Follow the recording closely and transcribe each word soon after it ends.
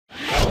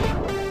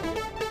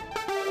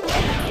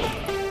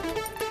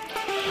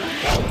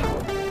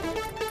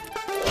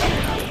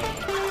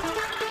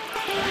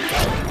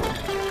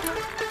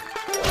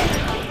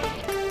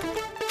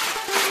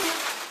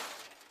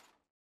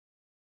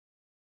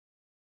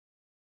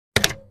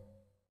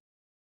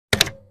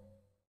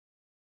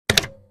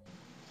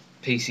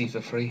PC for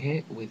free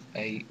here with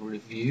a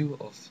review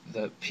of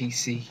the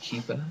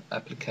PCKeeper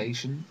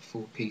application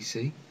for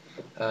PC.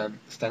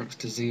 Thanks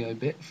to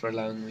Zeobit for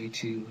allowing me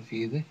to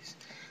review this.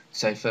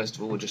 So first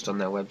of all, we're just on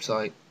their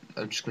website.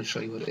 I'm just going to show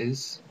you what it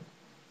is.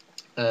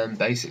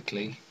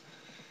 Basically,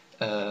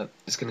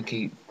 it's going to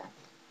keep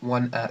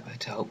one app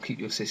to help keep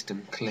your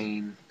system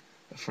clean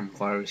from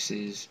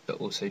viruses, but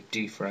also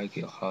defrag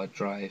your hard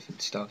drive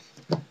and stuff.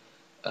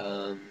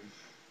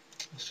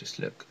 Let's just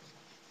look.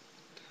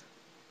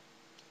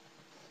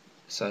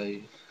 So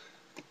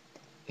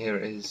here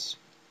it is,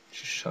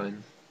 just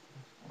showing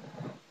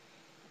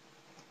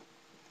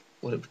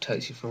what it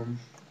protects you from.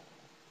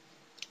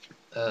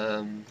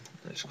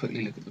 Let's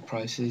quickly look at the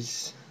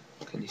prices.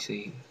 Can you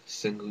see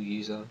single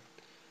user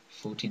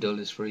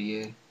 $40 for a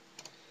year,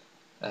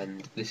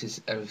 and this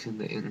is everything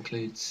that it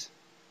includes.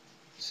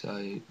 So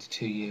the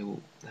 2-year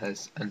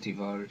has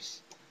antivirus,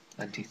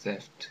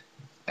 anti-theft,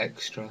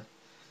 extra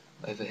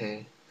over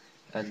here,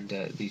 and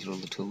these are all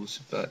the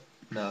tools. But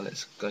now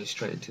let's go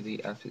straight into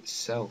the app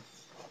itself.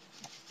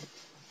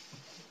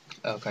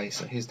 Okay,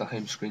 so here's the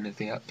home screen of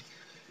the app.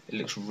 It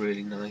looks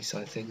really nice,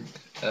 I think.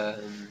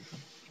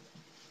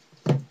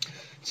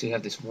 So you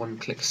have this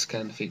one-click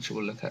scan feature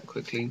we'll look at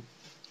quickly.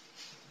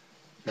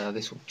 Now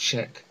this will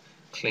check,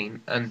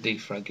 clean and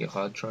defrag your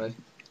hard drive.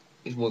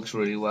 It works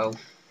really well.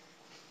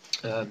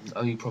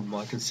 Only problem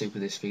I can see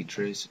with this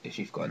feature is if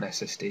you've got an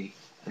SSD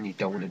and you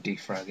don't want to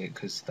defrag it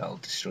because that'll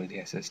destroy the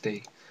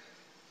SSD.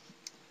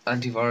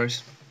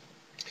 Antivirus,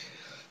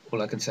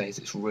 all I can say is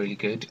it's really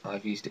good.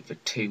 I've used it for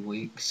 2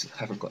 weeks,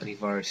 haven't got any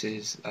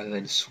viruses. I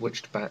then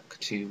switched back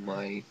to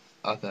my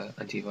other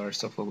antivirus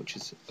software, which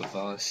is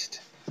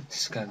Avast,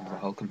 scanned my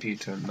whole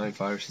computer and no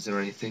viruses or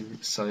anything.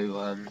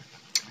 So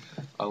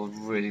I would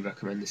really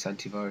recommend this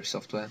antivirus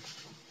software.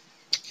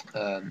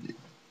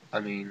 I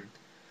mean,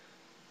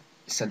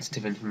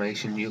 sensitive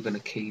information you're going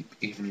to keep,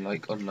 even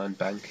like online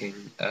banking.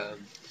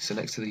 So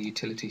next to the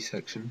utility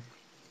section,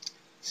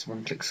 it's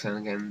one-click scan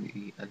again,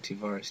 the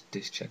antivirus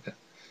disk checker.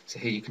 So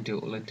here you can do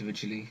it all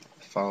individually.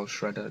 File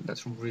shredder,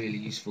 that's really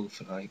useful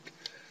for like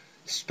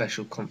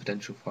special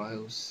confidential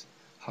files.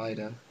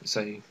 Hider,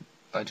 so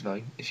I don't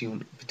know, if you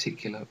want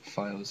particular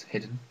files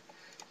hidden,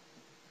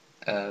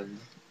 you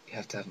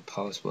have to have a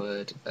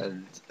password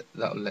and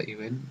that will let you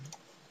in.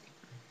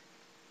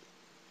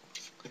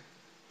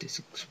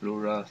 Disk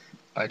Explorer,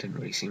 I didn't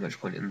really see much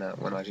point in that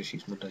when I just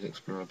used Windows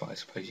Explorer, but I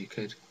suppose you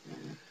could.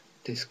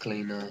 Disk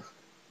Cleaner,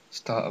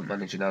 Startup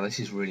Manager, now this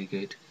is really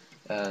good.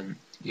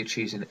 You're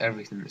choosing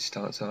everything that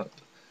starts up,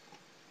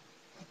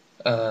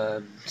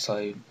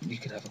 so you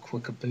can have a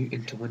quicker boot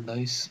into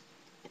Windows.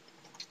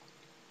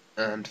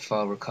 And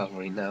file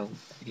recovery, now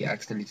you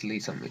accidentally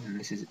delete something and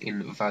this is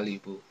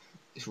invaluable.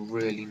 It's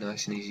really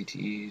nice and easy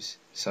to use,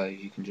 so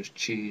you can just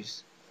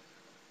choose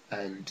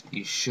and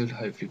you should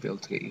hopefully be able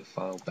to get your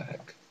file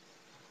back.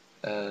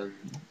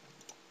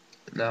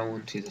 Now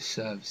on to the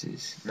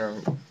services. Now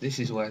this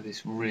is where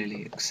this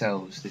really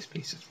excels, this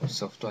piece of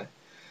software.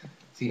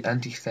 The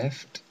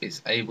anti-theft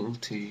is able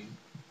to,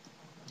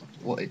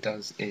 what it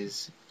does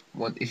is,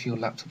 if your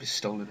laptop is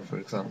stolen for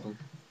example,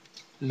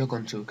 log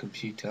onto a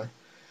computer,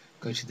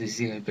 go to the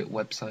Zeobit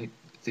website,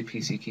 the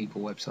PCKeeper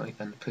website,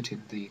 and put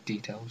in the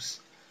details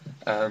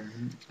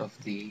of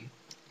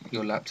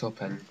your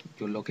laptop and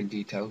your login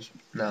details.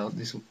 Now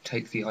this will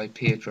take the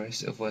IP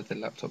address of where the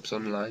laptop's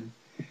online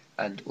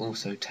and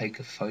also take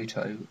a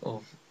photo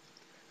of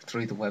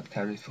through the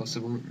webcam if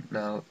possible.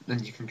 Now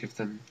then you can give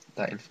them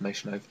that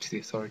information over to the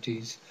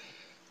authorities.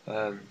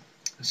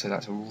 So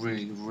that's a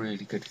really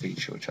good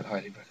feature which I'd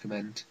highly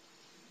recommend.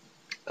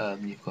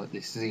 You've got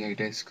this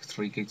Zeodisk,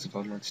 3 gigs of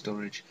online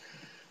storage,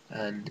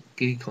 and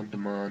Geek on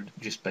Demand,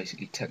 just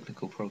basically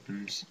technical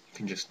problems. You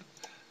can just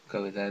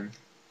go with them.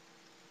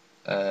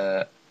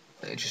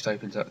 It just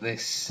opens up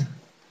this,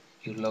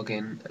 you'll log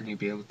in and you'll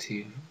be able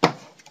to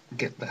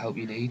get the help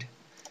you need,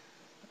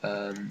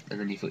 and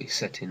then you've got your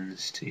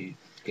settings to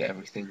get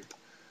everything.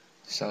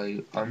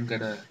 So I'm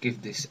gonna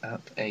give this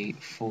app a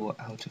 4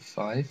 out of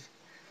 5.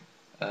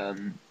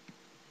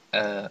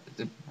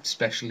 The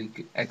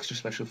extra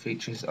special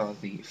features are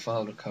the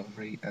file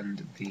recovery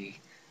and the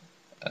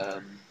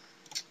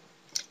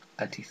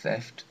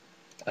anti-theft.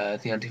 The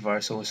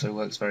antivirus also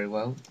works very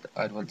well.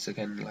 I'd once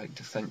again like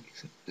to thank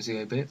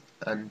Zeobit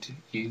and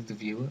you, the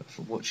viewer,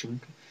 for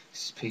watching.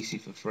 This is PC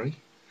for free,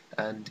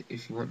 and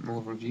if you want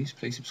more reviews,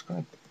 please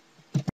subscribe.